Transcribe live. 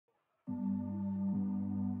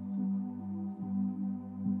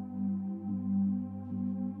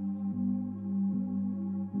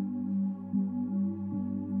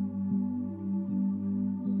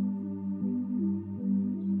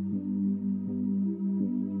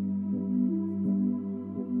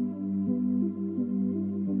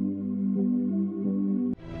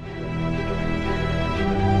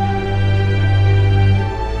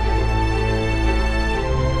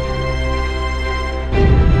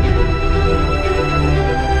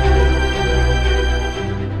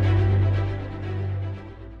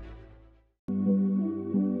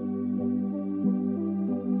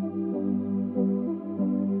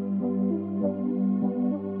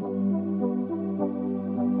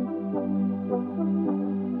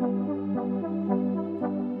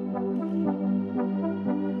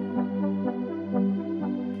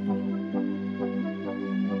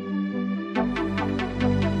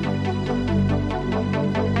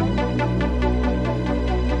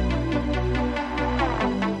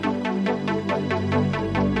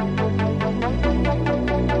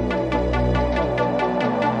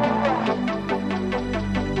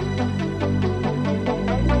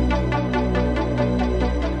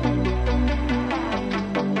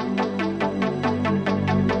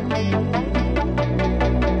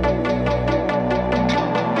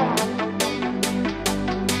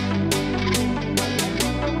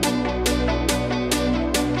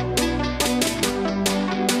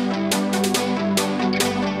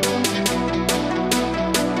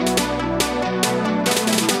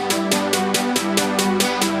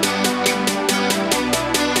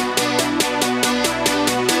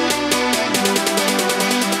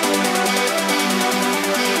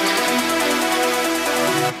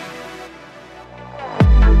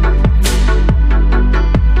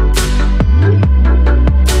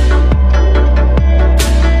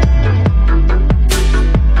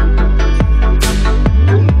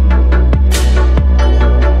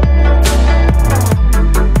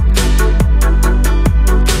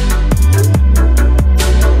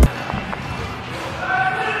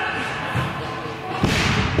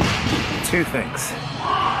two things.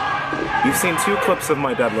 You've seen two clips of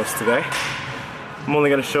my deadlifts today. I'm only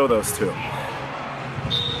going to show those two.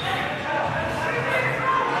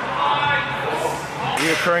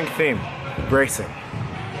 Reoccurring theme, bracing.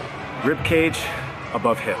 Rib cage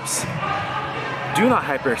above hips. Do not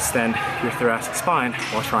hyperextend your thoracic spine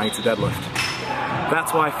while trying to deadlift.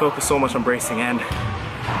 That's why I focus so much on bracing. And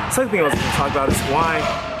the second thing I was going to talk about is why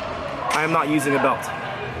I am not using a belt.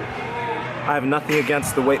 I have nothing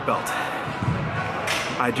against the weight belt.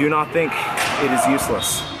 I do not think it is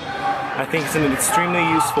useless. I think it's an extremely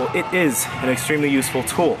useful, it is an extremely useful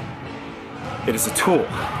tool. It is a tool.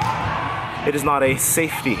 It is not a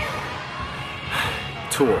safety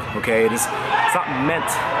tool, okay? It's not meant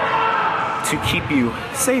to keep you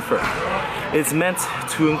safer. It's meant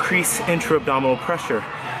to increase intra-abdominal pressure,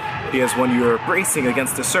 because when you're bracing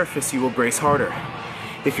against the surface, you will brace harder.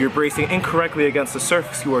 If you're bracing incorrectly against the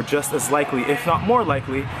surface, you are just as likely, if not more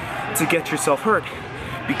likely, to get yourself hurt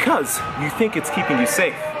because you think it's keeping you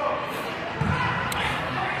safe.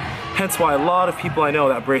 Hence why a lot of people I know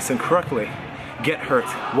that brace incorrectly get hurt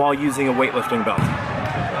while using a weightlifting belt.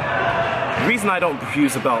 The reason I don't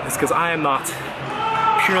use a belt is because I am not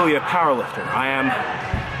purely a powerlifter. I am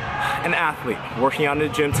an athlete working out in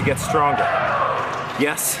the gym to get stronger.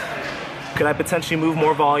 Yes, could I potentially move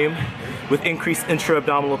more volume with increased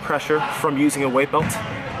intra-abdominal pressure from using a weight belt?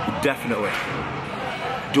 Definitely.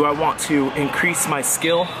 Do I want to increase my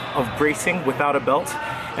skill of bracing without a belt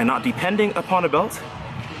and not depending upon a belt?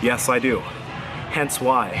 Yes, I do. Hence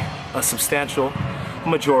why a substantial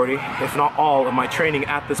majority, if not all, of my training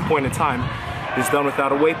at this point in time is done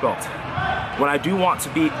without a weight belt. When I do want to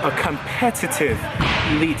be a competitive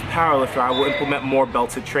elite powerlifter, I will implement more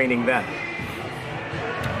belted training then.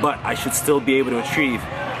 But I should still be able to achieve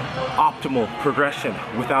optimal progression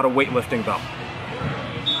without a weightlifting belt.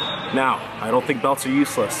 Now, I don't think belts are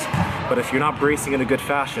useless, but if you're not bracing in a good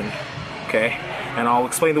fashion, okay, and I'll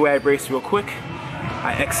explain the way I brace real quick.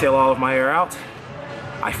 I exhale all of my air out,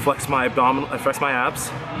 I flex my abs,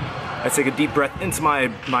 I take a deep breath into my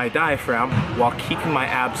diaphragm while keeping my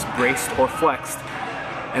abs braced or flexed,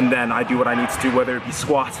 and then I do what I need to do, whether it be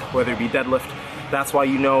squat, whether it be deadlift. That's why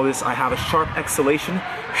you know this, I have a sharp exhalation,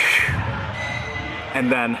 and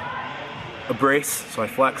then a brace, so I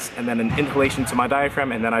flex, and then an inhalation to my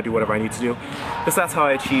diaphragm, and then I do whatever I need to do. Because that's how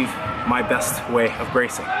I achieve my best way of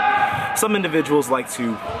bracing. Some individuals like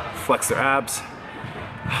to flex their abs,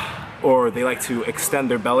 or they like to extend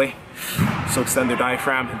their belly, so extend their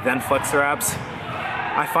diaphragm, then flex their abs.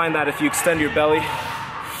 I find that if you extend your belly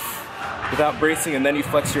without bracing and then you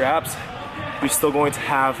flex your abs, you're still going to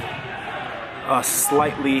have a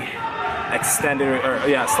slightly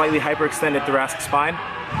hyperextended thoracic spine.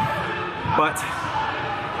 But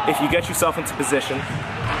if you get yourself into position,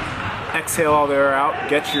 exhale all the air out,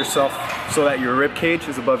 get yourself so that your rib cage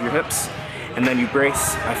is above your hips, and then you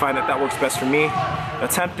brace. I find that that works best for me.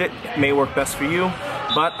 Attempt it, it may work best for you,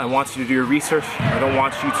 but I want you to do your research. I don't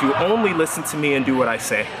want you to only listen to me and do what I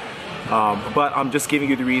say. But I'm just giving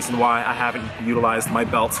you the reason why I haven't utilized my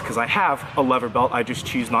belts, because I have a lever belt, I just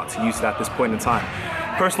choose not to use it at this point in time.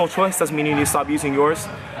 Personal choice doesn't mean you need to stop using yours.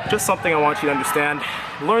 Just something I want you to understand.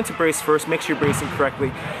 Learn to brace first, make sure you're bracing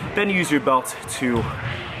correctly, then use your belt to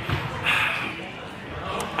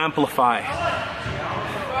amplify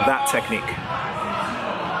that technique.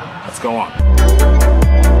 Let's go on.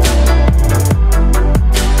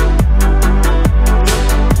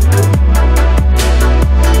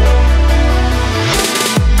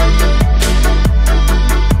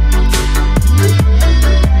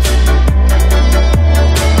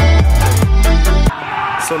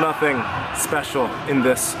 So nothing special in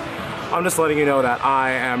this. I'm just letting you know that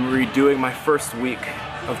I am redoing my first week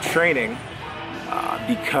of training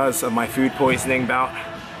because of my food poisoning bout.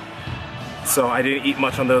 So I didn't eat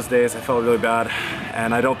much on those days. I felt really bad,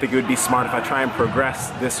 and I don't think it would be smart if I try and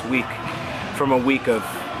progress this week from a week of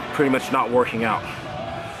pretty much not working out.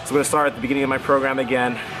 So I'm going to start at the beginning of my program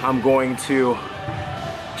again. I'm going to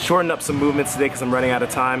shorten up some movements today because I'm running out of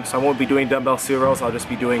time. So I won't be doing dumbbell seal rows. I'll just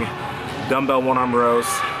be doing dumbbell one-arm rows,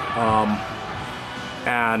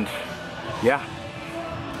 and yeah.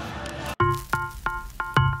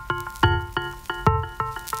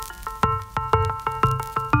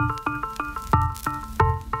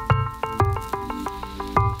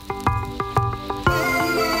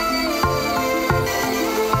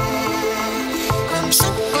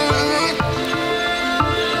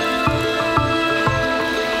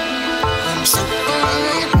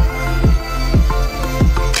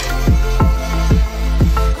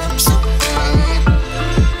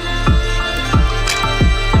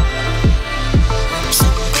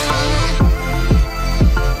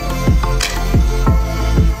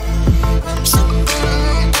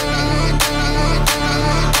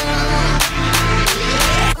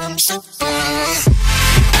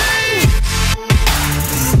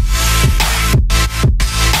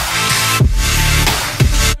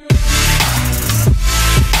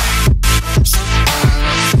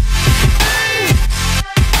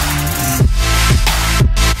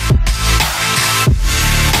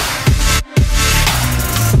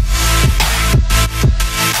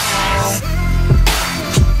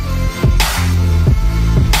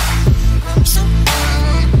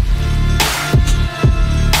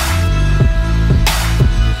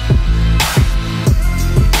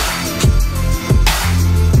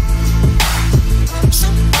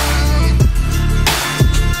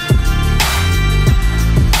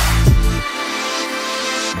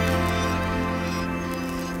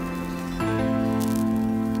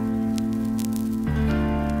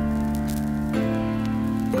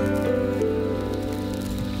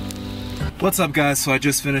 What's up, guys? So I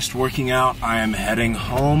just finished working out. I am heading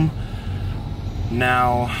home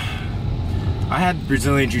now. I had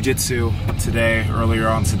Brazilian Jiu-Jitsu today, earlier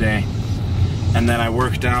on today, and then I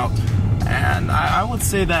worked out, and I would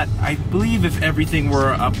say that I believe if everything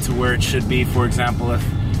were up to where it should be, for example,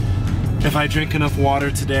 if I drink enough water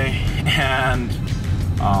today and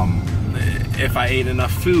if I ate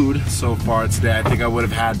enough food so far today, I think I would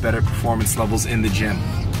have had better performance levels in the gym.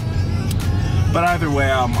 But either way,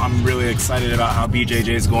 I'm really excited about how BJJ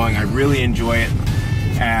is going. I really enjoy it,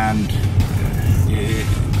 and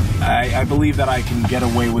I believe that I can get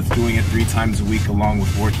away with doing it 3 times a week along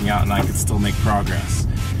with working out, and I can still make progress.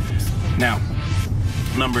 Now,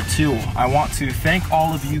 number 2, I want to thank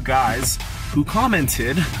all of you guys who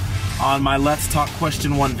commented on my Let's Talk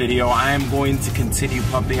Question 1 video. I am going to continue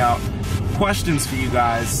pumping out questions for you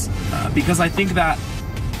guys because I think that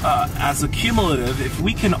as a cumulative, if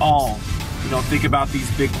we can all think about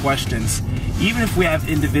these big questions, even if we have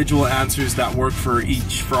individual answers that work for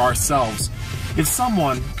ourselves, if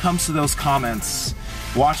someone comes to those comments,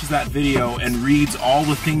 watches that video, and reads all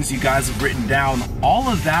the things you guys have written down, all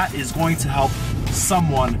of that is going to help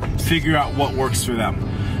someone figure out what works for them.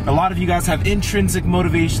 A lot of you guys have intrinsic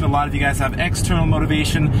motivation, a lot of you guys have external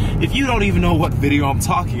motivation. If you don't even know what video I'm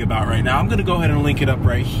talking about right now, I'm going to go ahead and link it up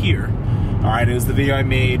right here. Alright, it was the video I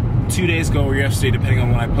made 2 days ago or yesterday, depending on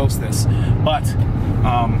when I post this. But,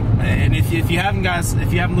 and if you haven't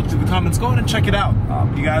looked at the comments, go ahead and check it out.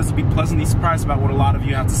 You guys will be pleasantly surprised about what a lot of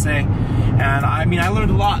you have to say. And I learned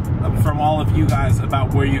a lot from all of you guys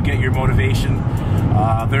about where you get your motivation.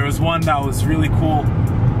 There was one that was really cool.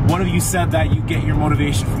 One of you said that you get your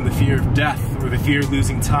motivation from the fear of death or the fear of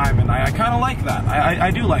losing time, and I kind of like that. I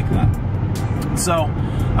do like that. So,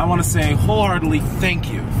 I want to say wholeheartedly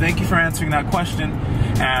thank you. Thank you for answering that question.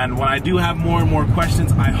 And when I do have more and more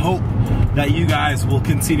questions, I hope that you guys will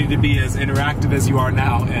continue to be as interactive as you are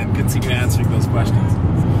now and continue answering those questions.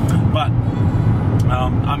 But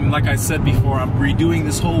like I said before, I'm redoing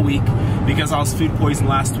this whole week because I was food poisoned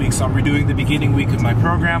last week, so I'm redoing the beginning week of my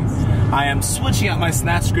program. I am switching out my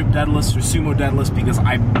snatch grip deadlifts for sumo deadlifts because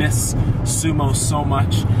I miss sumo so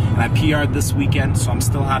much, and I PR'd this weekend, so I'm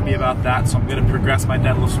still happy about that. So I'm going to progress my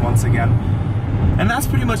deadlifts once again, and that's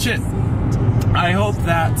pretty much it. I hope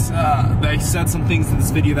that I said some things in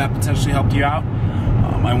this video that potentially helped you out.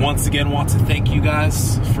 I once again want to thank you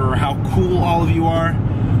guys for how cool all of you are.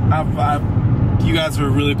 You guys are a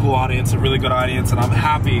really cool audience, a really good audience, and I'm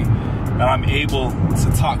happy that I'm able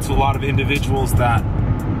to talk to a lot of individuals that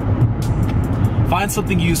find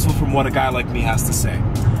something useful from what a guy like me has to say.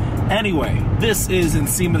 Anyway, this is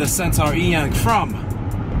Nsima the Centaur Inyang from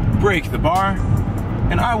Break the Bar,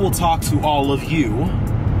 and I will talk to all of you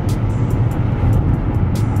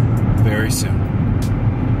very soon.